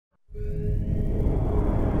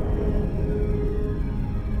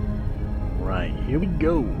here we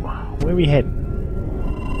go. Where are we heading?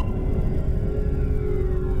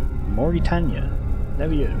 Mauritania.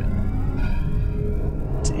 Never heard of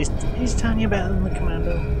it. Is Tanya better than the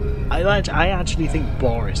Commando? I actually think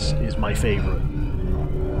Boris is my favourite.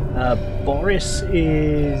 Boris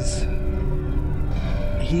is...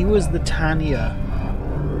 He was the Tanya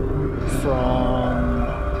from...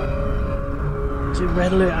 Is it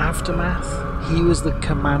Red Alert Aftermath? He was the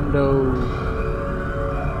Commando...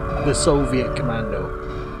 The Soviet Commando.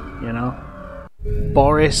 You know?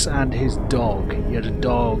 Boris and his dog. He had a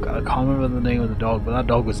dog. I can't remember the name of the dog, but that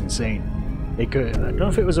dog was insane. It could, I don't know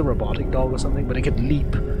if it was a robotic dog or something, but it could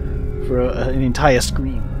leap for an entire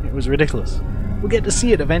screen. It was ridiculous. We'll get to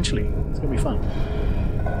see it eventually. It's going to be fun.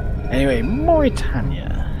 Anyway,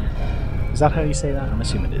 Mauritania. Is that how you say that? I'm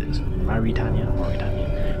assuming it is. Mauritania.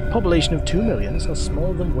 Population of 2 million, so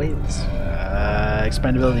smaller than Wales.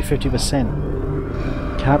 Expandability 50%.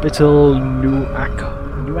 Capital Nouakchott.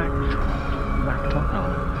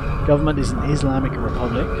 Government is an Islamic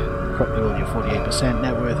Republic. Crop-ability of 48%.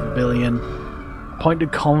 Net worth of $1 billion. Point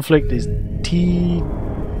of conflict is TDG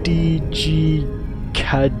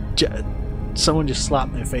Kaj. Someone just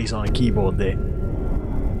slapped their face on a keyboard there.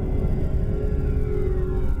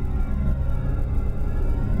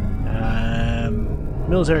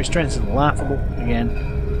 Military strength is laughable again.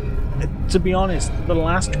 To be honest, the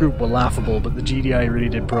last group were laughable, but the GDI really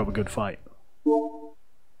did put up a good fight.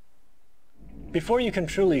 Before you can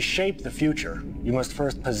truly shape the future, you must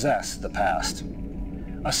first possess the past.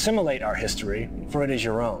 Assimilate our history, for it is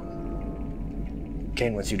your own.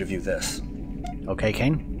 Kane wants you to view this. Okay,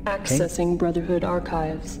 Kane. Accessing Brotherhood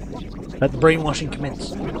archives. Let the brainwashing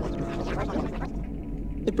commence.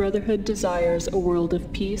 The Brotherhood desires a world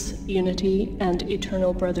of peace, unity, and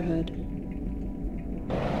eternal brotherhood.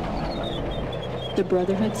 The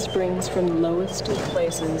Brotherhood springs from the lowest of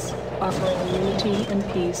places, offering unity and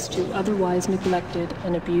peace to otherwise neglected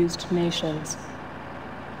and abused nations.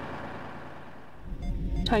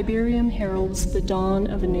 Tiberium heralds the dawn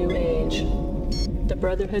of a new age. The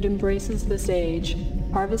Brotherhood embraces this age,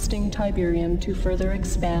 harvesting Tiberium to further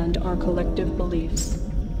expand our collective beliefs.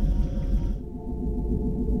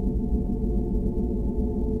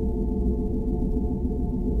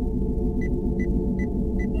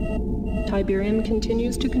 Tiberium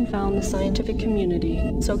continues to confound the scientific community,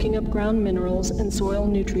 soaking up ground minerals and soil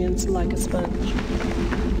nutrients like a sponge.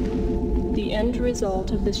 The end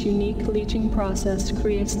result of this unique leaching process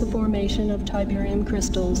creates the formation of Tiberium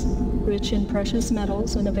crystals, rich in precious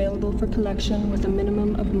metals and available for collection with a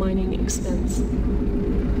minimum of mining expense.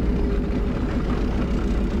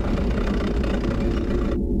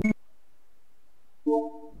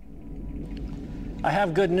 I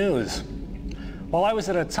have good news. While I was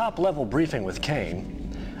at a top-level briefing with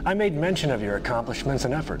Kane, I made mention of your accomplishments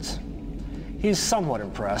and efforts. He's somewhat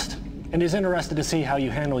impressed, and is interested to see how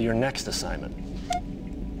you handle your next assignment.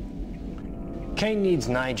 Kane needs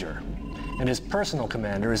Niger, and his personal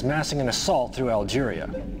commander is massing an assault through Algeria.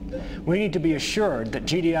 We need to be assured that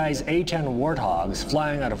GDI's A-10 Warthogs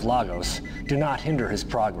flying out of Lagos do not hinder his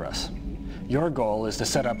progress. Your goal is to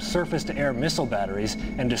set up surface-to-air missile batteries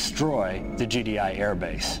and destroy the GDI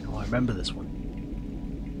airbase. Oh, I remember this one.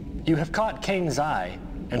 You have caught Kane's eye,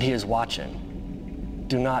 and he is watching.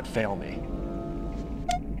 Do not fail me.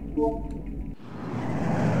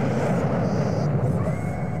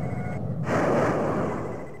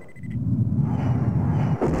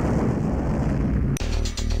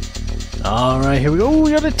 Alright, here we go. Oh,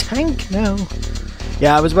 we got a tank now.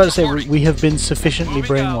 Yeah, I was about to say, we have been sufficiently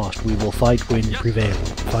brainwashed. We will fight, win, prevail.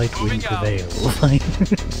 Fight, win, prevail.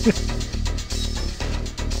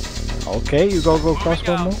 Okay, you gotta go across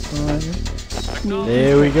one more. Right.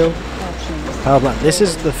 There we go. Power plant. This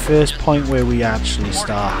is the first point where we actually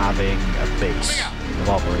start having a base of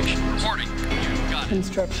operations.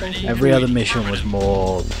 Every other mission was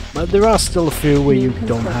more... But there are still a few where you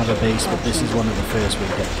don't have a base, but this is one of the first where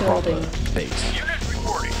you get a proper base.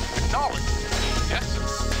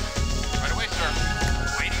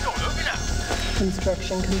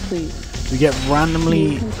 Construction complete. We get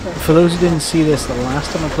randomly... For those who didn't see this the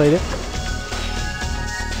last time I played it,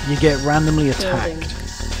 you get randomly attacked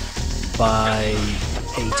by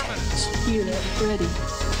A-10s. Unit ready.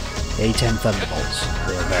 A-10 Thunderbolts.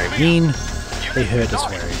 They are very mean. They hurt us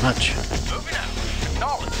very much.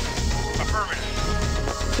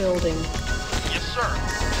 Building. Yes, sir.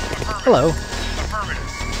 Hello.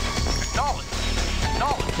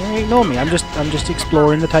 Yeah, ignore me. I'm just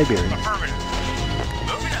exploring the Tiberium.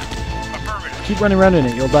 Keep running around in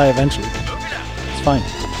it. You'll die eventually. It's fine.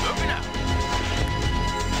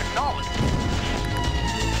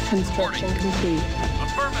 Construction complete.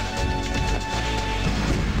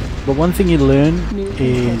 But one thing you learn New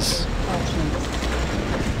is options.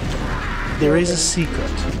 there is a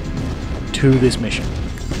secret to this mission.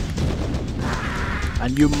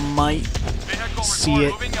 And you might see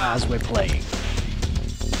it as we're playing.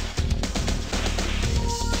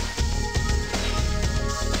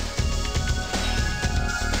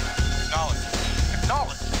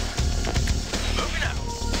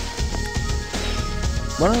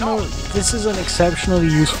 Well, no, this is an exceptionally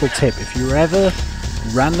useful tip. If you're ever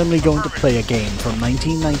randomly going to play a game from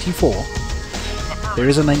 1994, there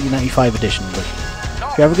is a 1995 edition, but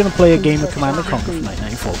if you're ever going to play a game of Command & Conquer from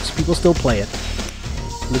 1994, because people still play it,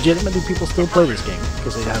 legitimately people still play this game,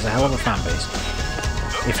 because it has a hell of a fan base.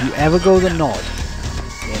 If you ever go the nod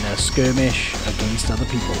in a skirmish against other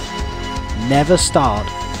people, never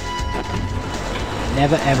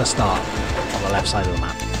ever start on the left side of the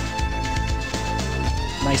map.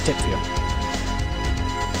 Nice tip for you.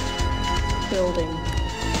 Building.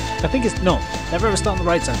 I think it's no. Never ever start on the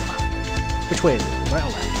right side of the map. Which way is it? Right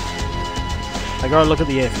or left? I gotta look at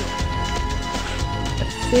the airfield. I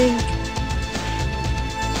think.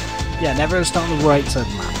 Yeah, never ever start on the right side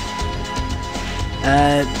of the map.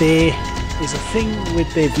 There is a thing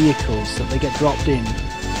with their vehicles that they get dropped in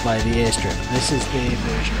by the airstrip. This is their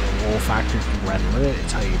version of a war factory from Red Alert.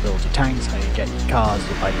 It's how you build your tanks, how you get your cars,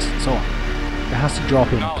 your bikes, and so on. It has to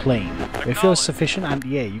drop in plane. If there's sufficient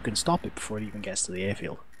anti-air, you can stop it before it even gets to the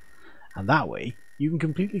airfield. And that way, you can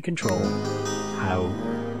completely control how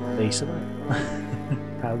they survive.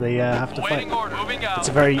 How they have to fight. It's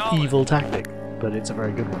a very evil tactic, but it's a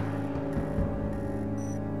very good one.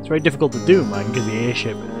 It's very difficult to do, man, because the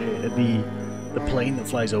airship, the plane that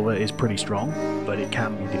flies over is pretty strong, but it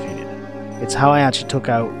can be defeated. It's how I actually took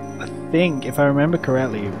out, I think, if I remember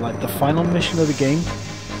correctly, like the final mission of the game.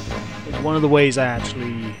 One of the ways I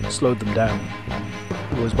actually slowed them down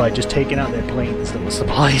was by just taking out their planes that were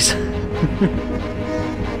supplies.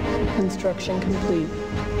 Construction complete.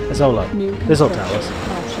 Let's hold up. This will tell us.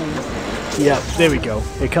 Options. Yeah, there we go.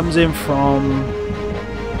 It comes in from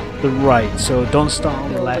the right, so don't start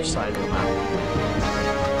on the left side of the map.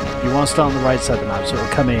 You want to start on the right side of the map, so it'll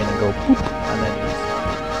come in and go boop, and then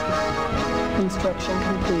Construction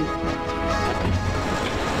complete.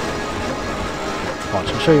 watch,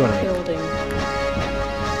 I'll show you what I mean. Building.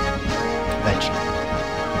 Eventually.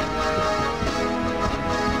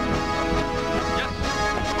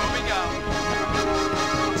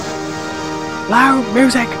 Loud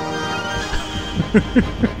music!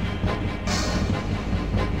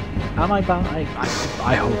 Am I balanced?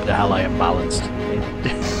 I hope the hell I am balanced.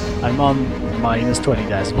 I'm on minus 20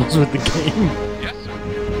 decibels with the game. Yes, sir.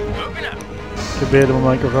 Moving out. Compared to my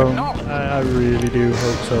microphone. I really do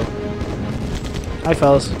hope so. Hi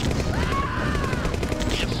fellas.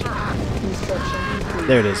 Yes, sir. Construction complete.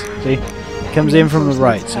 There it is. See? It comes in from the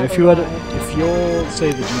right. So if you're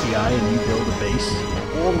say the GDI and you build a base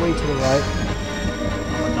all the way to the right,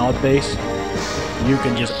 a nod base, you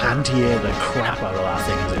can just anti-air the crap out of that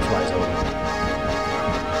thing as it flies over.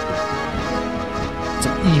 It's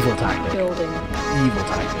an evil tactic. Building. Evil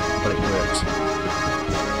tactic, but it works.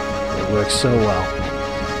 It works so well.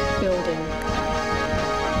 Building.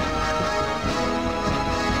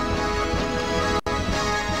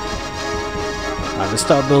 Let's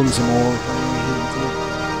start building some more.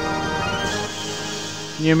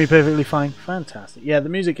 Can you hear me perfectly fine? Fantastic. Yeah, the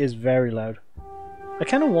music is very loud. I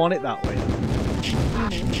kind of want it that way.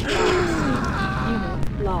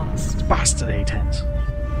 Unit lost. Bastard A-10s.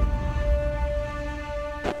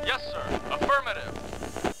 Yes, sir. Affirmative.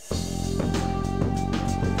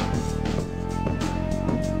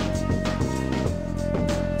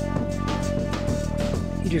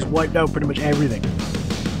 He just wiped out pretty much everything.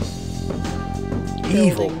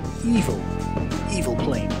 Evil, evil, evil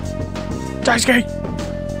plane. Daisuke!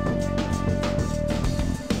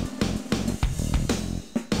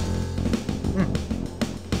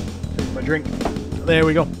 Drink my drink. There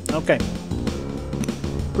we go. Okay.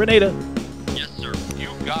 Grenada. Yes, sir.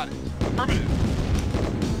 You got it. Affirmative.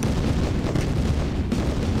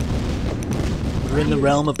 We're in the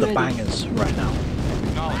realm of the bangers right now.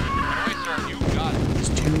 Acknowledge. Anyway, sir. You got it. These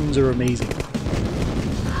tunes are amazing.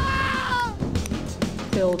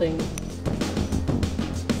 Building.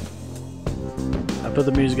 I put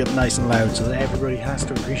the music up nice and loud so that everybody has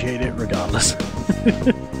to appreciate it regardless.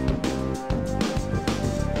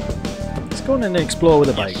 Let's go in and explore with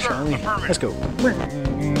a bike, Yes, sir. shall we? Affirmative. Let's go.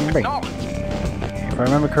 Acknowledge. If I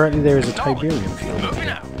remember correctly, there is a Tiberium field. Moving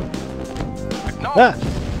out. Acknowledge. Ah!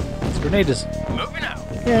 It's grenades. Moving out.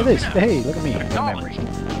 Yeah, it is. Moving out. Hey, look at me. No Acknowledge. memory.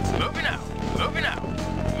 Moving out. Moving out.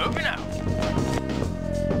 Moving out.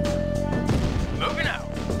 Moving out.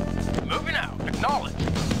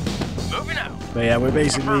 But yeah, we're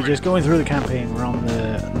basically just going through the campaign. We're on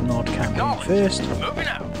the Nod campaign first. Moving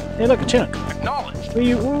out. Hey, look, a Chinook. Acknowledged.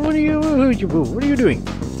 What are you doing?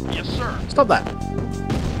 Yes, sir. Stop that.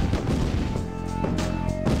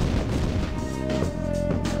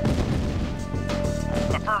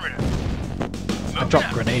 Affirmative. I Moving dropped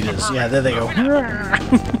out. grenades. Yeah, there they go.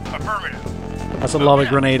 Affirmative. That's a lot of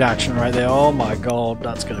grenade action right there. Oh my god,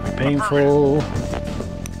 that's going to be painful.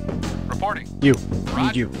 Reporting. You. Roger.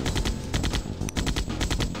 Need you.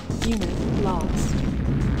 Unit lost.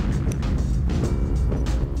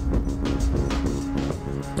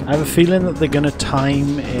 I have a feeling that they're going to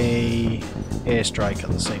time a airstrike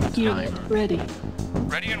at the same Unit time. ready.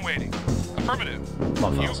 Ready and waiting. Affirmative.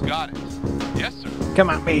 Not You fast. got it. Yes, sir.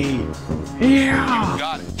 Come at me. You Yeah.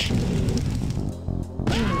 got it.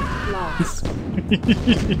 Unit lost.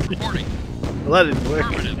 Reporting. Well, that didn't work.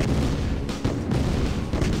 Affirmative.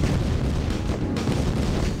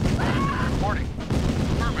 Reporting.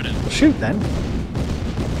 Affirmative. Shoot then.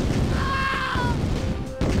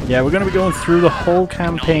 Yeah, we're going to be going through the whole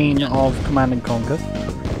campaign of Command & Conquer.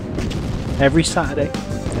 Every Saturday.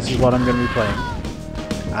 This is what I'm going to be playing.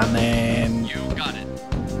 And then You got it.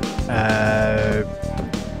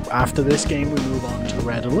 after this game we move on to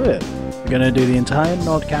Red Alert. We're going to do the entire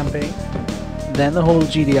Nod campaign, then the whole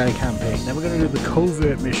GDI campaign, then we're going to do the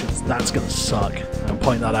covert missions. That's going to suck. I'll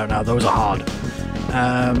point that out now, those are hard.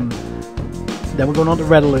 Then we're going on to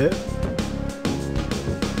Red Alert,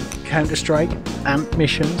 Counter-Strike, AMP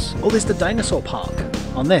missions. Oh, there's the dinosaur park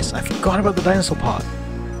on this. I forgot about the dinosaur park.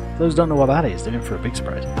 Those who don't know what that is, they're in for a big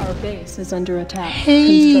surprise. Our base is under attack.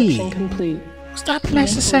 Hey! Construction complete. Was that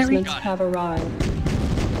necessary? Reinforcements have arrived.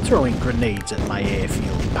 Throwing grenades at my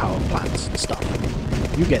airfield power plants and stuff.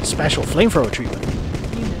 You get special flamethrower treatment.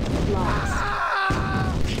 Unit lost.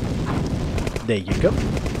 There you go.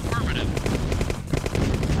 Affirmative.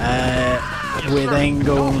 We're then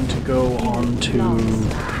going to go on to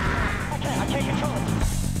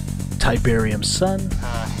Tiberium Sun,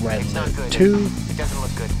 Red Alert 2. It doesn't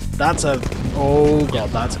look good. That's a... oh god,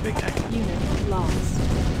 that's a big tank. Unit lost.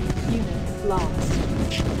 Unit lost.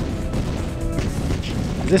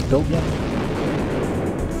 Is this built yet?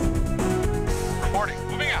 Reporting.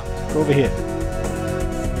 Moving out. Go over here.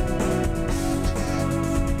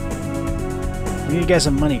 We need to get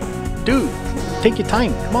some money. Dude, take your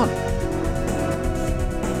time, come on.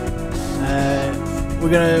 We're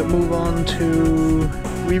gonna move on to...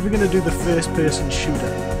 we were gonna do the first person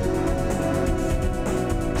shooter.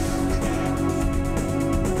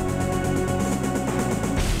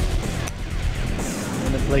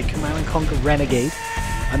 I'm gonna play Command & Conquer Renegade.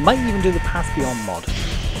 I might even do the Path Beyond mod.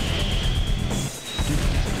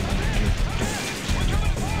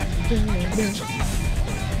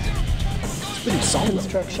 It's pretty solid.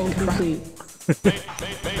 Construction complete.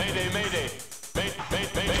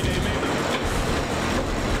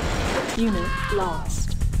 Unit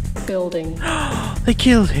lost. Building. They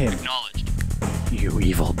killed him. Acknowledged. You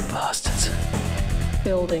evil bastards.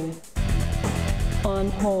 Building.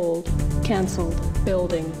 On hold. Cancelled.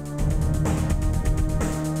 Building.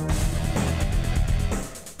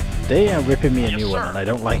 They are ripping me a Yes, new one sir. and I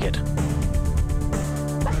don't like it.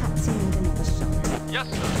 Perhaps you need another shot. Yes,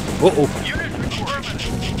 sir. Uh-oh. Unit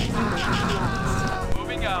affirmative.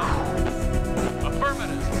 Moving out.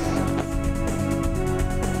 Affirmative.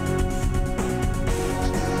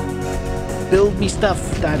 Build me stuff,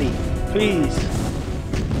 Daddy. Please.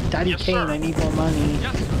 Daddy Yes, Kane, sir. I need more money.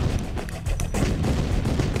 Yes, sir.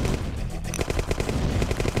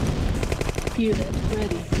 Unit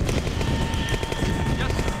ready.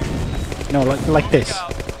 Yes, sir. No, like this.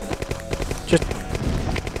 Moving out. Just...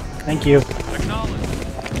 thank you. Acknowledged.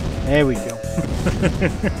 There we go.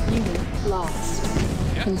 Unit lost.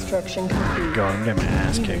 Yes. Construction complete. Go on, get my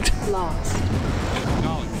ass Unit kicked. lost.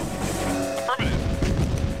 Acknowledged. Affirmative.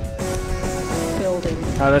 Building.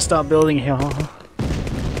 Alright, let's start building here.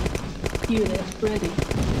 Unit ready.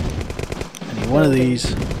 I need one of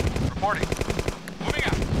these. Reporting. Moving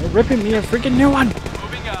out. They're ripping me a freaking new one.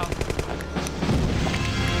 Moving out.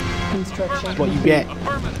 Construction That's what you get.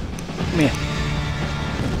 Affirmative. Come here.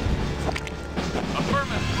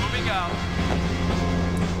 Affirmative. Moving out.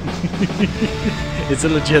 It's a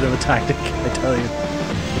legitimate tactic, I tell you.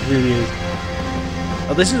 It really is.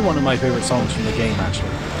 Oh, this is one of my favorite songs from the game, actually.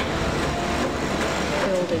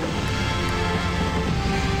 building.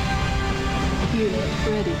 Unit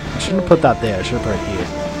ready. I shouldn't have put that there, I should have put it here.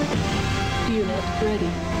 Unit ready.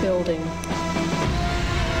 Building.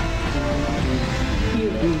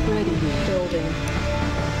 Unit ready. Building.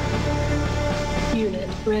 Unit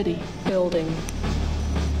ready. Building.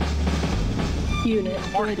 Unit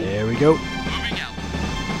ready. There we go. Moving out.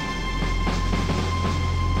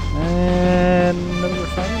 And another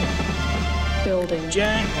refinery. Building.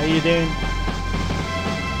 Jack, how you doing?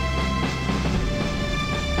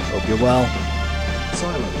 Hope you're well.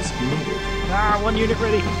 Silence needed. Ah, 1 unit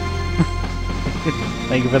ready.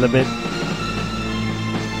 Thank you for the bid.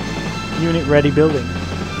 Unit ready building.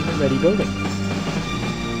 Unit ready building.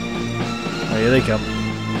 Oh, here they come.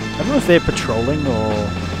 I don't know if they're patrolling or...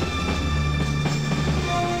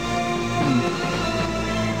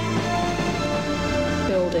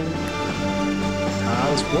 Building. Ah,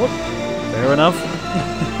 that's what? Fair enough.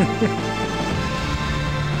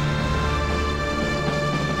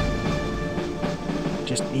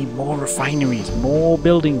 Just need more refineries, more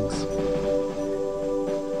buildings.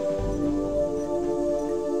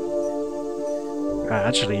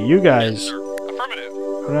 Actually, you guys, Affirmative.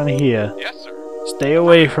 go down here. Yes, sir. Stay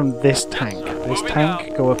away from this tank. sir. This Moving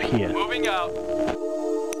tank, out. go up here. Moving out.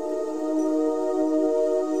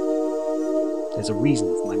 There's a reason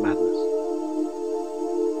for my madness.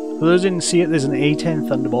 For those who didn't see it, there's an A-10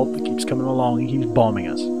 Thunderbolt that keeps coming along and keeps bombing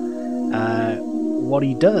us. What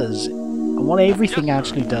he does, and what everything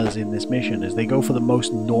actually does in this mission, is they go for the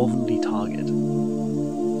most northerly target.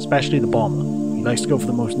 Especially the bomber. He likes to go for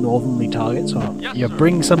the most northerly target, so Yes, you sir.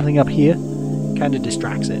 bring something up here, kind of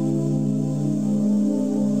distracts it.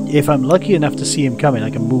 If I'm lucky enough to see him coming, I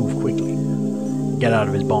can move quickly. Get out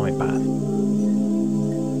of his bombing path.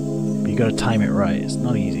 But you gotta time it right, it's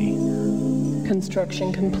not easy.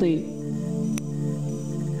 Construction complete.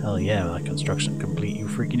 Hell yeah, with that construction complete. You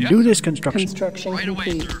freaking Yes, do sir. this construction. Construction Right away,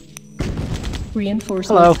 complete. sir. Reinforcements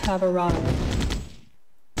Hello. have arrived.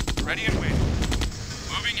 Ready and waiting.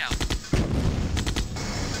 Moving out.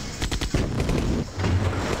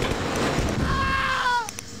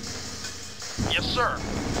 Yes, sir.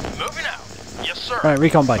 Moving out. Yes, sir. Right,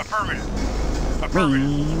 recon bike. Affirmative.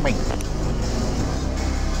 Affirmative.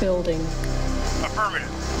 Building. Affirmative.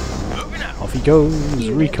 Moving out. Off he goes,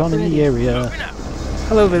 Unit recon in the ready. area. Moving out.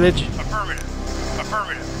 Hello, village. Affirmative.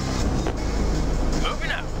 Affirmative.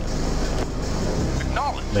 Moving out.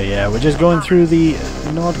 Acknowledge. But yeah, we're just going through the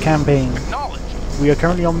Nord campaign. Acknowledge. We are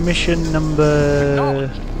currently on mission number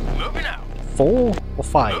Acknowledge. Moving out. 4 or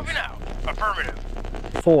 5? Moving out. Affirmative.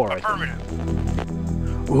 4, I think. Affirmative.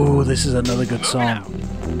 Ooh, this is another good Moving out.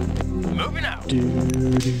 song. Moving out. Do,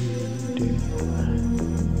 do, do.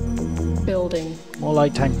 Building. More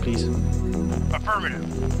light tank, please. Affirmative.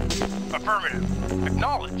 Affirmative.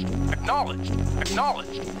 Acknowledged. Acknowledged.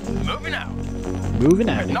 Acknowledged. Moving out. Moving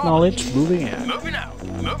out. Acknowledged. Moving out. Moving out.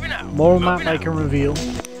 Moving out. More Moving map I out. can reveal.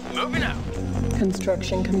 Moving out.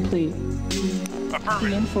 Construction complete. Affirmative.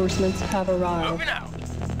 Reinforcements have arrived. Moving out.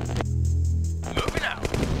 Moving out.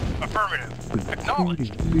 Affirmative.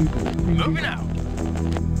 Acknowledged. Moving out.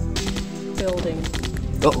 Building.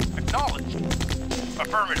 Uh-oh. Acknowledged.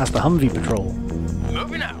 Affirmative. That's the Humvee patrol.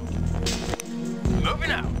 Moving out.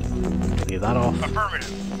 Moving out. Clear that off.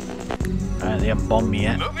 Affirmative. Alright, they haven't bombed me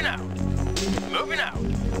yet. Moving out. Moving out.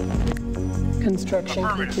 Construction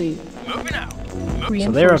Affirmative. complete. Moving out.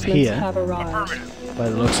 So they're up Reinforcements here. have arrived. Affirmative. By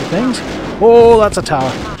the looks of things. Oh, that's a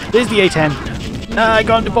tower. There's the A-10. I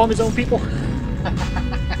got him to bomb his own people.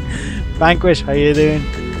 Vanquish, how you doing?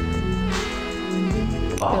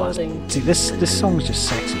 Oh, Building. see, this song's just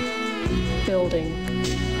sexy. Building.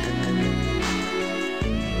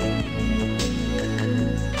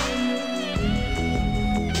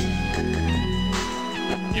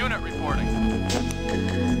 Unit reporting.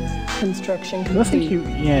 Construction I don't think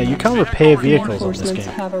complete. you can't repair vehicles on this Reinforcements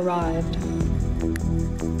game. have arrived.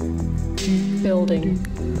 Building.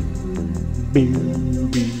 Boo,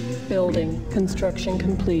 boo. Building. Construction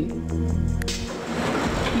complete. Unit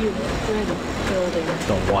ready. Building.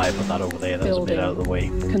 Don't know why I put that over there. That was a bit Building. out of the way.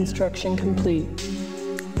 Construction complete.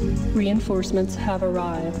 Reinforcements have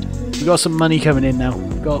arrived. We got some money coming in now.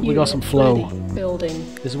 We got some Unit flow. ready.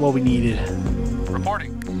 Building. This is what we needed.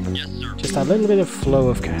 Reporting. Yes, sir. Just a little bit of flow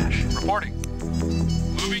of cash. Reporting.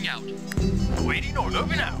 Moving out. Awaiting or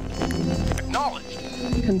moving out. Acknowledged.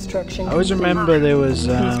 Construction I always complete. remember there was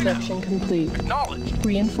Construction complete. Acknowledged.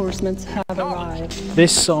 Reinforcements have arrived.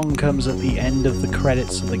 this song comes at the end of the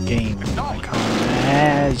credits of the game. I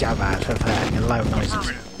can't. Loud noises.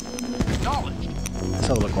 Affirmative. Acknowledged. Let's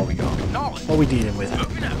have a look what we got. Acknowledged. What are we dealing with?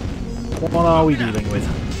 Moving out. What are we dealing with?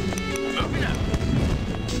 Moving out.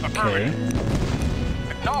 Okay.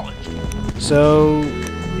 Affirmative. Acknowledged. So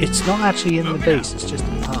it's not actually in the base. It's just a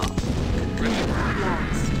part.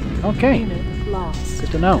 Lost. Okay. Unit lost.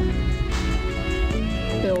 Good to know.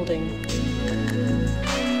 Building.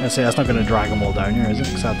 I say that's not going to drag them all down here, is it?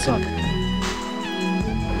 Because that'd suck.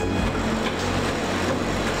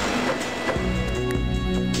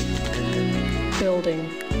 Building.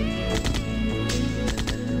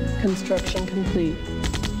 Construction complete.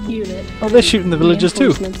 Unit. Oh, they're shooting the villagers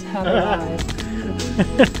too. Reinforcements have arrived.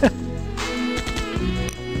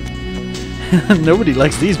 Nobody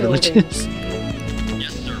likes these Building. villagers.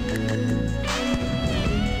 Yes, sir.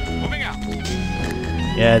 Moving out.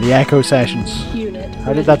 Yeah, the echo sessions. Unit.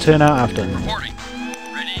 How did that turn out after? Reporting.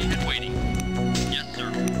 Ready and waiting. Yes,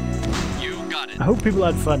 sir. You got it. I hope people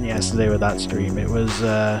had fun yesterday with that stream. It was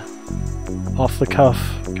off the cuff,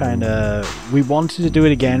 kind of. We wanted to do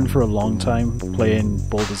it again for a long time, playing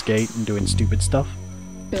Baldur's Gate and doing stupid stuff.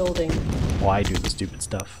 Building. Well, I do the stupid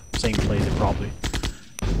stuff. Zane plays it properly.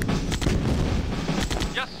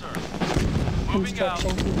 Yes, sir. Moving out.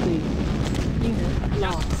 Construction complete. Unit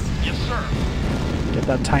lost. Yes, sir. Get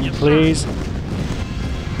that tank, Yes, sir. please.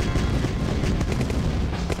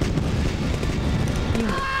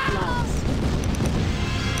 Unit lost.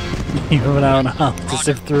 You have an hour and a half to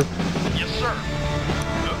sift through. Yes, sir.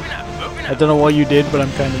 Moving out. Moving I out. don't know what you did, but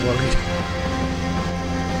I'm kind of worried.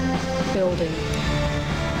 Building.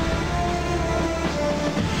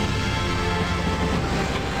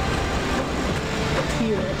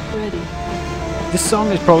 Unit ready. This song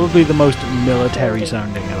is probably the most military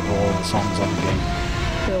sounding of all the songs on the game.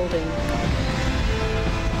 Building.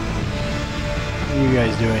 What are you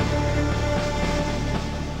guys doing?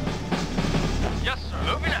 Yes, sir.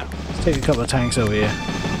 Moving out. Let's take a couple of tanks over here.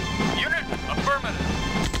 Unit affirmative.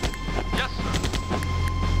 Yes,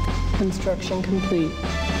 sir. Construction complete.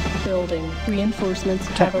 Building. Reinforcements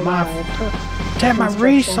have Take my, arrived. take my Construction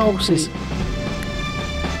resources. complete.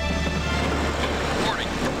 Reporting.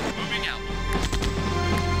 Moving out.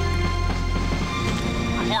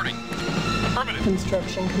 Reporting. Affirmative.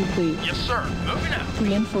 Construction complete. Yes, sir. Moving out.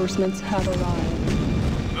 Reinforcements have arrived.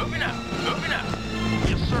 Moving out. Moving out.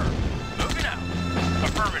 Yes, sir. Moving out.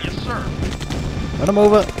 Affirmative. Yes, sir. Run him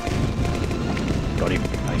over. Got him.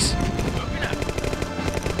 Nice. Moving out.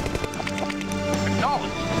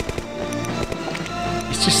 Acknowledged.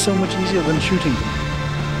 It's just so much easier than shooting them.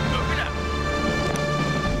 Moving out.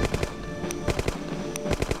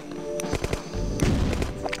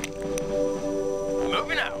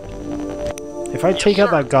 Moving out. If I take out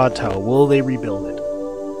sir. that guard tower, will they rebuild it?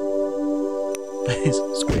 It's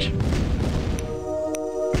squish.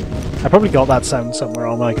 I probably got that sound somewhere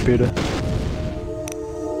on my computer.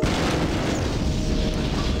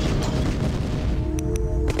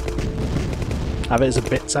 Have it as a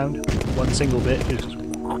bit sound. One single bit. It's just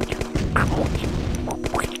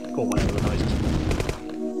or whatever the noise is.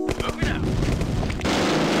 Moving out.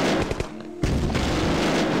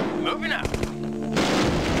 Moving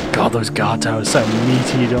out. God, those guard towers sound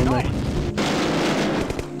meaty, don't they?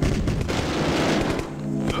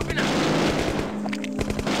 Moving out.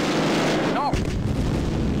 No.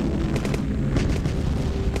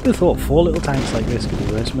 Who thought 4 little tanks like this could do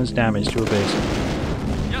this much damage to a base?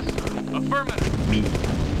 Yes, sir. Affirmative. Me.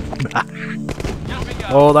 Moving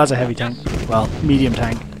out. Oh, that's a heavy tank. Well, medium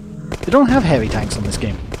tank. They don't have heavy tanks on this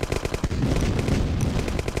game.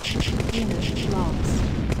 Unit lost.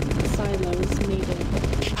 Silos needed.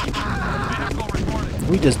 Vehicle reporting.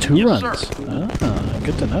 We does 2 Yes, runs. sir. Ah,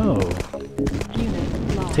 good to know.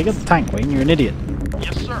 Unit lost. Take out the tank, Wayne. You're an idiot.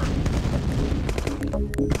 Yes, sir.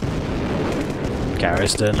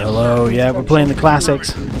 Garriston, hello. Yeah, we're playing the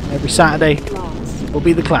classics. Every Saturday, Lost. will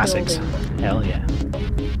be the classics. Hell yeah.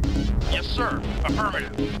 Yes, sir.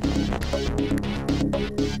 Affirmative.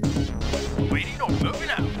 Waiting or moving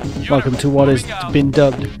out. Unit Welcome to what has moving out. been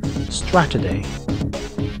dubbed Strataday.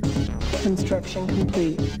 Construction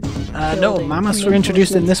complete. No, Building. mammoths were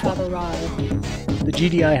introduced in this one. Reinforcements have arrived. The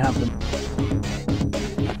GDI have them.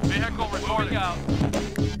 Vehicle reporting out.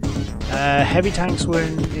 Heavy tanks were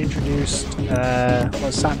introduced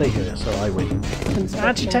Saturday here, so I win. Construction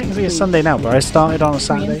Actually, technically it's complete. Sunday now, but I started on a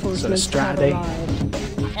Saturday, so it's Reinforcements have Strataday.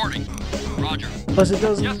 arrived. Reporting. Roger. Plus it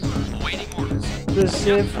doesn't Yes, sir. Awaiting orders.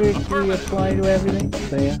 specifically apply to everything.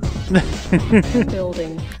 So yeah.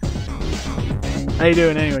 Building. How you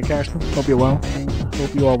doing anyway, Karsten? Hope you're well.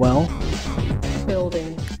 Hope you are well.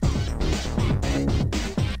 Building.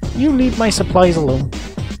 You leave my supplies alone.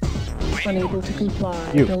 Unable to comply.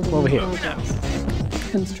 You, Building over in here.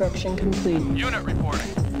 progress. Construction complete. Unit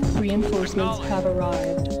reporting. Reinforcements have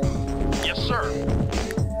arrived. Yes, sir.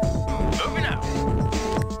 Moving out.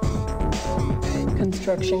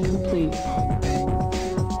 Construction complete.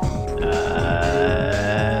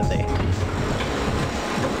 There.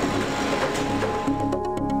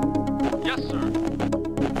 Yes, sir.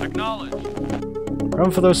 Acknowledged.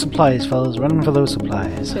 Run for those supplies, fellas. Run for those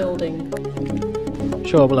supplies. Building.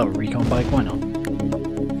 Sure, we'll have a recon bike. Why not?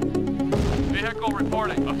 Vehicle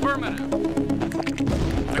reporting. Affirmative.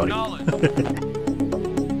 Got him. Acknowledged.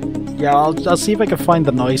 Yeah, I'll see if I can find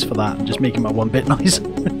the noise for that and just make it my 1-bit noise.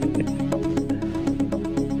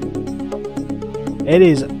 It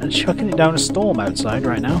is chucking it down a storm outside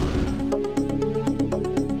right now.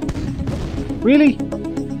 Really?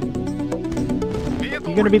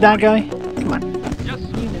 You gonna be that guy? Come on. Yes,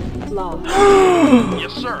 Unit lost.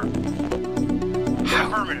 yes, sir.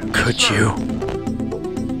 How could you?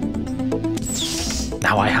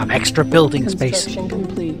 Now I have extra building space. Construction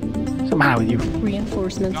complete. What's the matter with you?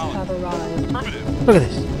 Reinforcements have arrived. Affirmative. Look at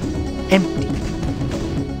this. Empty.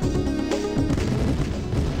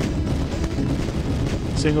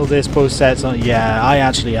 Single disc post sets on. Yeah, I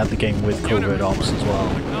actually had the game with covert ops as well.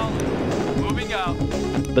 Acknowledged. Moving out.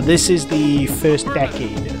 But this is the first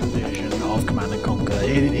decade version of Command and Conquer.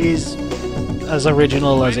 It is as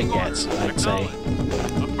original as it gets, I'd say.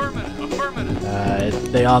 Affirmative.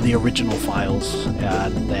 Affirmative. They are the original files,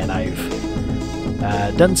 and then I've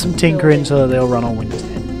done some tinkering so they'll run on Windows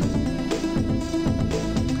 10.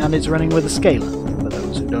 And it's running with a scaler. For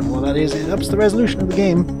those who don't know what that is, it ups the resolution of the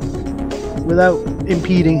game without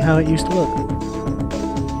impeding how it used to look.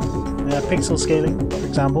 Pixel scaling, for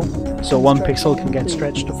example, so 1 pixel can get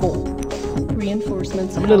stretched to 4.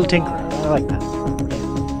 Reinforcements I'm a little have tinker, arrived. I like that.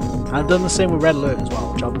 I've done the same with Red Alert as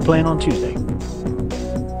well, which I'll be playing on Tuesday.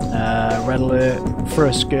 Red Alert for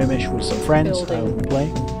a skirmish with some friends, I will play.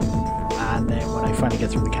 And then when I finally get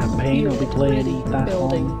through the campaign, I'll be playing that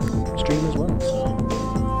on stream as well.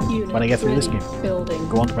 So Unit when I get through this ready. game, Building.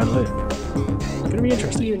 go on to Red Alert. It's going to be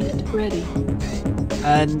interesting. Unit ready.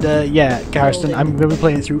 And yeah, Garrison, I'm going to be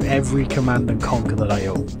playing through every Command and Conquer that I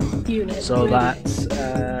own. Unit So ready. that's...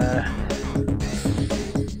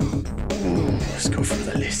 let's go through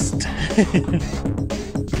the list.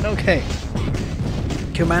 Okay.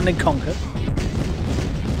 Command and Conquer.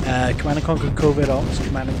 Command and Conquer Covert Ops,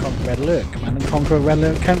 Command and Conquer Red Alert, Command and Conquer Red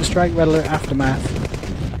Alert Counter-Strike, Red Alert Aftermath,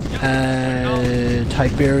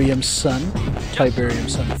 Tiberium Sun, Tiberium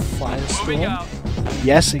Sun Moving Firestorm. out.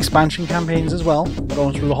 Yes, expansion campaigns as well. I'm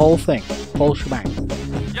going through the whole thing. Whole shebang.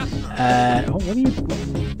 Yes, sir. Oh, what are you...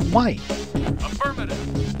 Why? Affirmative.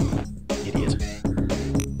 Idiot.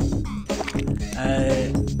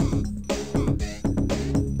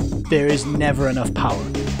 There is never enough power.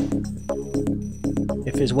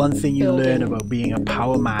 If there's one thing you learn about being a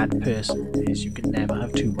power-mad person, is you can never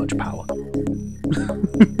have too much power.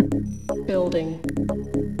 Building.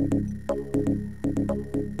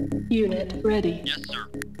 Unit ready. Yes, sir.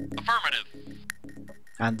 Affirmative.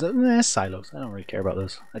 And silos. I don't really care about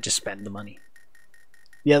those. I just spend the money.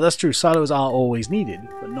 Yeah, that's true. Silos are always needed,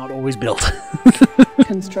 but not always built.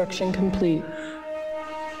 Construction complete.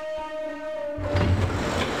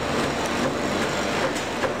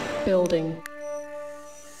 Building.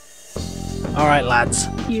 Alright, lads.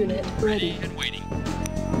 Unit ready. And waiting.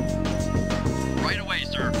 Right away,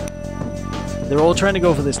 sir. They're all trying to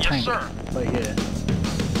go for this Yes, tank. sir. But yeah.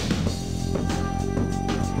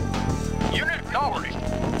 Unit acknowledged.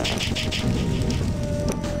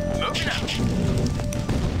 Moving out.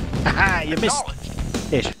 Haha, you missed.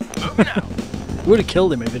 Acknowledged. Ish. Moving out. Would have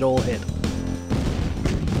killed him if it all hit.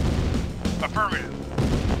 Affirmative.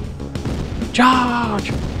 Charge!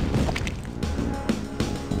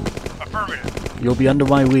 Affirmative. You'll be under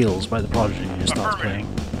my wheels by the Prodigy when you start Affirmative.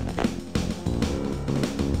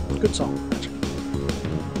 playing. Good song, actually.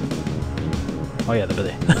 Oh yeah, they're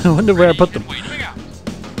there. I wonder where I put them. Moving out.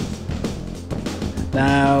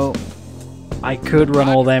 Now, I could run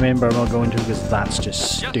all them in, but I'm not going to because that's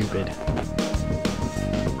just stupid.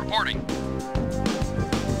 Reporting.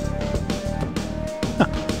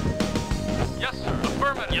 Yes, sir.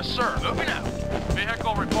 Affirmative. Yes, sir. Moving out.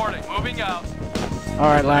 Vehicle reporting. Moving out.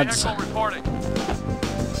 Alright, lads. Vehicle reporting.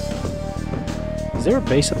 Is there a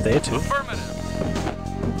base up there too? Affirmative.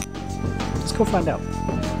 Let's go find out.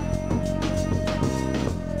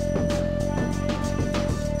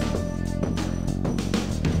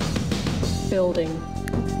 Building.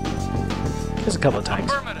 There's a couple of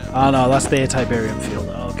tanks. Affirmative. Oh no, that's their Tiberium field.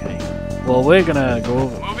 Okay. Well, we're gonna go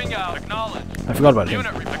over. Moving out. Acknowledged. I forgot about him.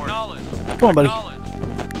 Unit report. Acknowledged. Come on, buddy. Acknowledged.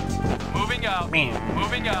 Moving out.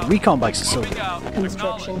 Moving out. Recon bikes are so Moving good. out.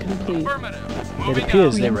 Construction complete. Affirmative. It Moving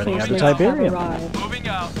appears out. they're running out of Reinforcements have Tiberium. arrived. Moving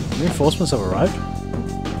out. Reinforcements have arrived.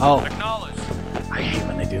 Oh, Acknowledged. I hate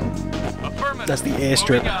when they do. Affirmative. That's the Moving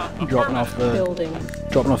airstrip out. dropping off the Building.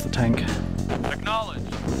 tank. Acknowledged.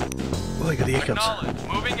 Oh, I got the hiccups. Acknowledged.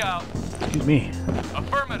 Moving out. Excuse me.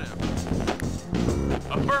 Affirmative.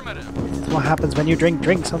 Affirmative. That's what happens when you drink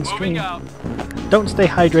drinks on Moving stream. out. Don't stay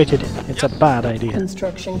hydrated. It's a bad idea.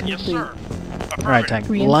 Construction Yes, complete. sir. Alright, tank.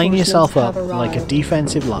 Line yourself up Reinforcements have like a arrived.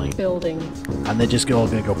 defensive line. Building. And they're just all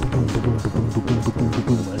going to go boom, boom, boom, boom, boom, boom, boom, boom, boom, boom,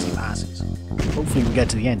 boom as he passes. Hopefully we get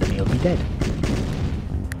to the end and he'll be dead.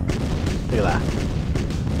 Look at that.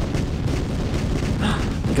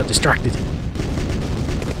 He got distracted.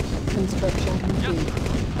 Construction complete.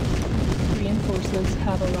 Reinforcements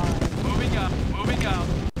have arrived. Moving up, moving out.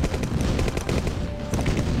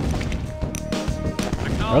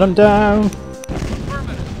 Run him down.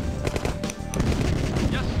 Affirmative.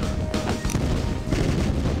 Yes, sir.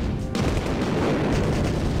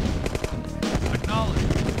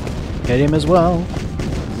 Acknowledge. Get him as well.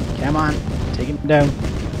 Come on. Take him down.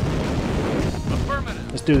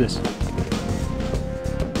 Affirmative. Let's do this.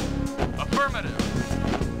 Affirmative.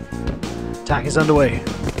 Attack is underway.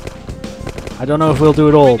 I don't know if we'll do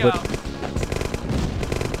it all, Moving but out.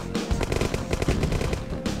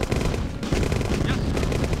 Yes, sir.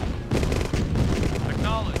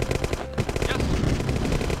 Acknowledge. Yes,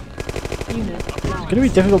 sir. Unit it's lost. going to be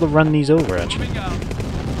difficult to run these over, actually. Moving out.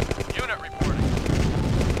 Unit reporting.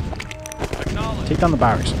 Acknowledge. Take down the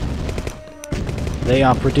barracks. They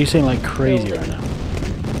are producing like crazy right now.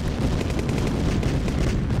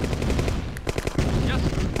 Yes, sir.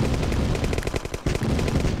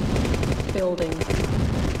 Building.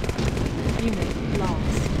 Unit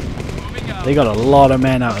lost. Moving out. They got a lot of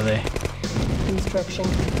men out of there. Construction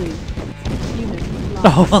complete. Unit lost.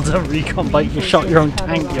 Oh, well done, recon bike. You shot your own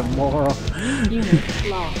tank, you moron. Unit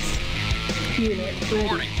lost. Unit ready.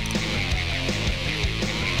 Reporting.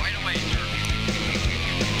 Right away, sir.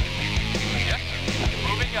 Yes, sir.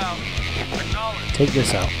 Moving out. Acknowledge. Take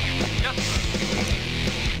this out. Yes, sir.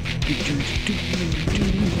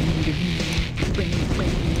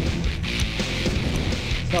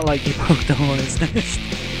 It's not like you poked the hornet's nest.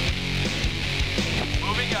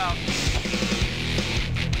 Moving out.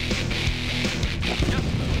 Yes, sir.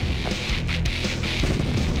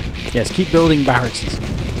 Yes, keep building barracks. Yes, sir.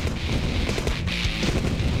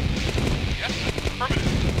 Affirmative.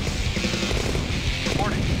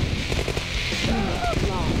 Reporting. Unit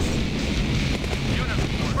lost. Unit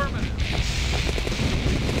affirmative. Yes,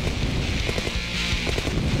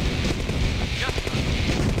 sir.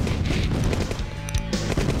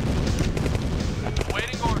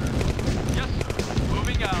 Awaiting order. Yes, sir.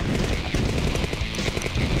 Moving out.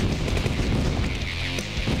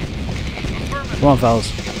 Affirmative. Come on, fellas.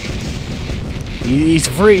 He's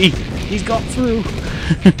free. He's got through.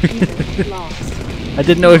 Unit lost. I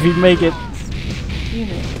didn't know if he'd make it. Lost.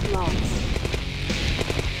 Unit lost.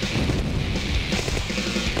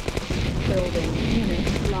 Building.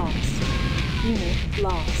 Unit lost. Unit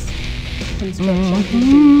lost. Construction complete.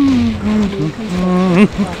 New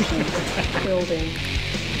construction options. Building.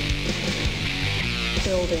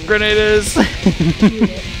 Building. Grenades.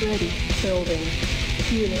 Unit ready. Building.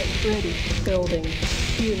 Unit ready. Building.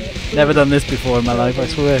 Unit ready. Never done this before in my life, I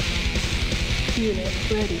swear.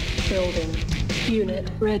 Unit ready. Building.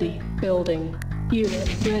 Unit ready. Building. Unit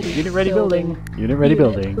ready. Unit ready building. Unit ready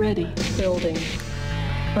building. Ready. Building.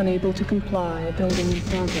 Unable to comply. Building in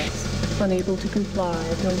progress. Unable to comply.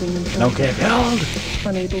 Building in progress. Okay, build.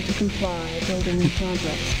 Unable to comply. Building in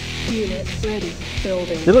progress. Unit ready.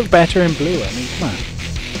 Building. They look better in blue, I mean, come on.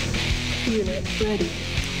 Unit ready.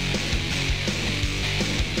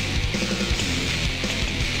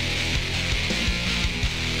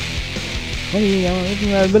 Wood. Ready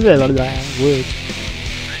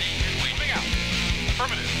and moving out.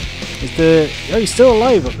 Affirmative. Is the... Oh, he's still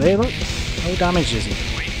alive up there, look. No damage, is he?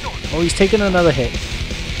 Waiting order. Oh, he's taking another hit.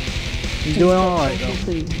 He's doing alright, though.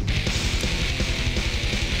 Complete.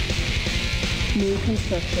 New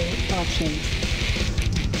construction options.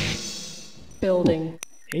 Building.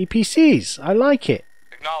 APCs, I like it.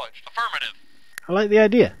 Acknowledged. Affirmative. I like the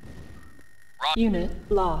idea. Unit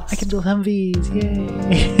lost. I can build Humvees, yay!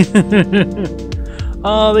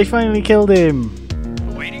 Oh, they finally killed him.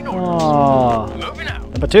 Awaiting orders. Oh, Moving out.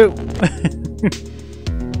 number 2. I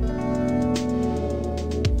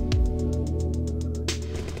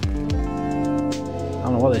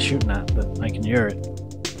don't know what they're shooting at, but I can hear it.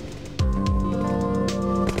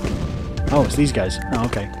 Oh, it's these guys. Oh,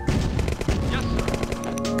 okay. Yes, sir.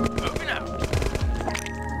 Moving out.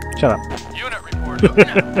 Shut up. Unit report. Moving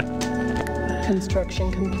out.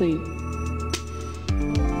 Construction complete.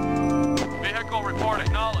 Vehicle report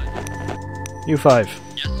acknowledged. U5.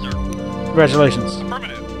 Yes, sir. Congratulations.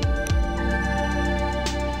 Affirmative.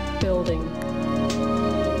 Building.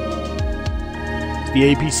 The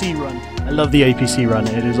APC run. I love the APC run.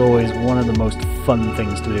 It is always one of the most fun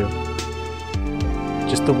things to do.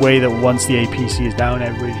 Just the way that once the APC is down,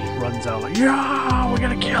 everybody just runs out like, yeah, we're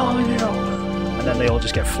gonna kill you! And then they all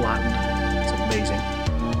just get flattened. It's amazing.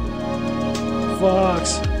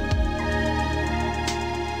 Fox.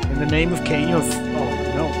 In the name of Cain, you're...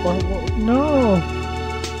 Oh, no. What? No.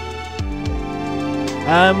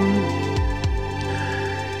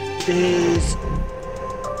 There's...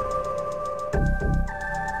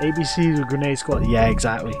 ABCs with grenade squad. Yeah,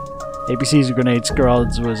 exactly. ABCs with grenade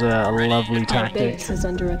squads was a lovely Our tactic. base is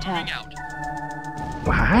under attack.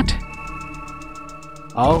 What?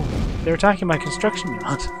 Oh, they're attacking my construction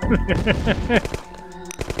yard.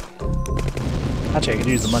 Actually, I could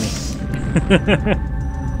use the money.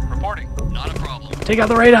 Reporting. Not a problem. Take out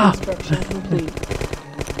the radar! Construction complete.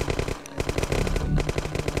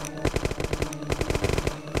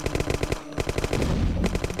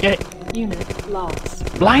 Get it! Unit lost.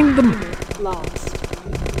 Blind them! Unit lost.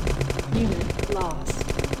 Unit lost.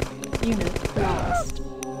 Unit lost.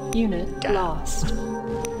 Unit lost.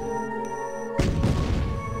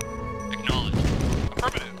 Acknowledged.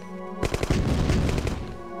 Affirmative.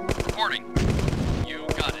 Reporting. You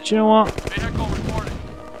got it. Do you know what? Vehicle reporting.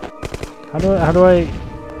 How do I...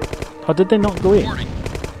 How did they not go in? Reporting.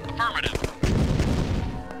 Affirmative.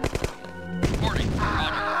 Reporting.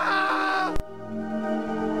 Roger.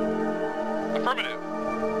 Affirmative.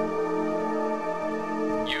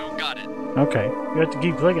 You got it. Okay, you have to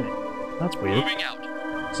keep clicking it. That's weird. Moving out.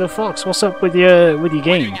 So Fox, what's up with your game?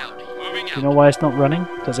 Moving out. Moving out. Do you know why it's not running?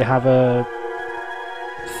 Does it have a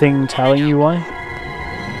thing telling you why?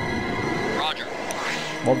 Roger.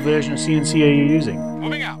 What version of CNC are you using?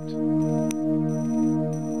 Moving out.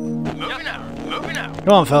 Moving out. Moving out.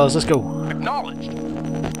 Come on, fellas, let's go. Acknowledged.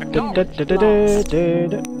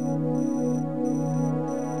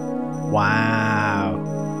 Wow,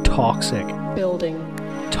 toxic, Building.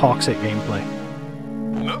 toxic gameplay.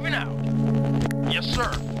 Moving out. Yes, sir.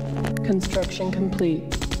 Construction complete.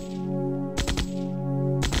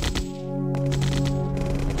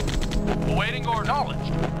 Awaiting or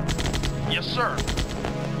acknowledged. Yes, sir.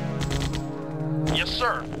 Yes,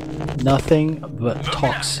 sir. Nothing but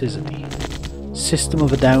toxicity. System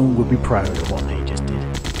of a Down would be proud of what they just did.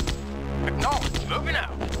 Acknowledged. Moving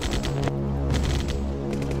out.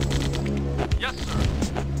 Yes, sir.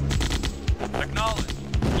 Acknowledged.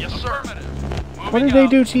 Yes, sir. Affirmative. What did they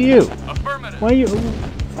do to you? Affirmative. Why are you...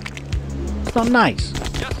 It's not nice.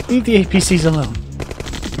 Yes, sir. Leave the APCs alone.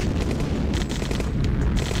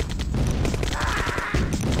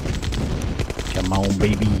 Come on,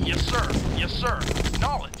 baby. Yes, sir. Yes, sir.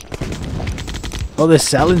 Acknowledged. Oh, they're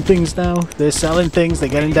selling things now. They're selling things. They're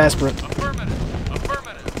getting desperate. Affirmative.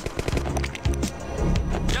 Affirmative.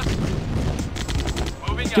 Yes, sir.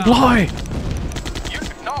 Moving out. Deploy! You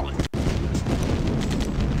acknowledged.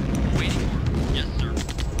 Waiting order. Yes, sir.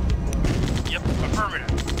 Yep.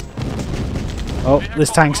 Affirmative. Oh, this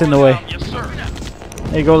tank's in the way. Yes, sir.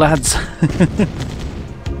 There you go, lads. Right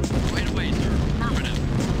away, sir. Affirmative.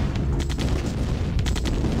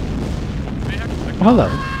 Oh, hello.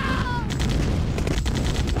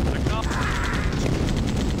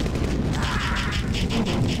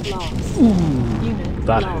 Unit lost. Unit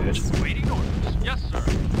That lost. hurt. Waiting orders. Yes, sir.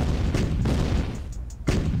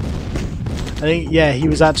 I think, yeah, he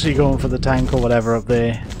was actually going for the tank or whatever up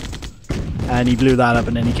there. And he blew that up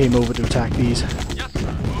and then he came over to attack these. Yes,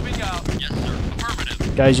 sir. Moving out. Yes, sir.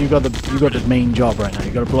 Affirmative. Guys, you got the main job right now.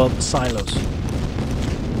 You got to blow up the silos.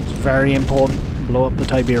 It's very important. Blow up the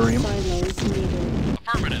Tiberium. Silos needed.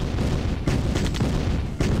 Affirmative.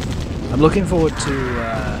 I'm looking forward to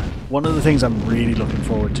one of the things I'm really looking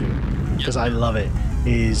forward to, because I love it,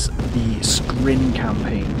 is the Scrin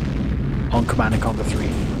campaign on Command & Conquer 3.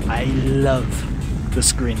 I love the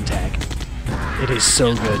Scrin tech. It is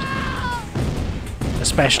so good.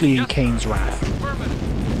 Especially in Kane's Wrath.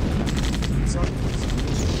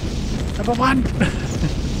 Number one!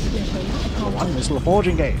 Number one, missile forge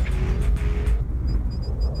engage.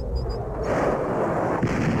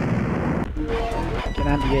 Get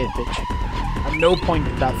anti-air, bitch. At no point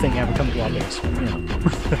did that thing ever come to our base. You know.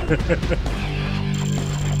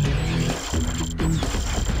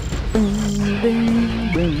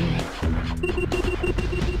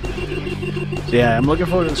 So yeah, I'm looking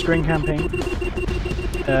forward to the Scrin campaign.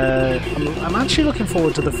 I'm actually looking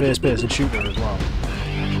forward to the first-person shooter as well.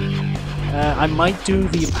 I might do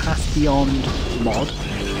the Path Beyond mod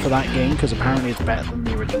for that game, because apparently it's better than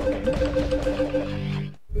the original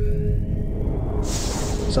game.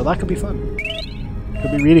 So that could be fun.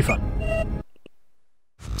 Could be really fun.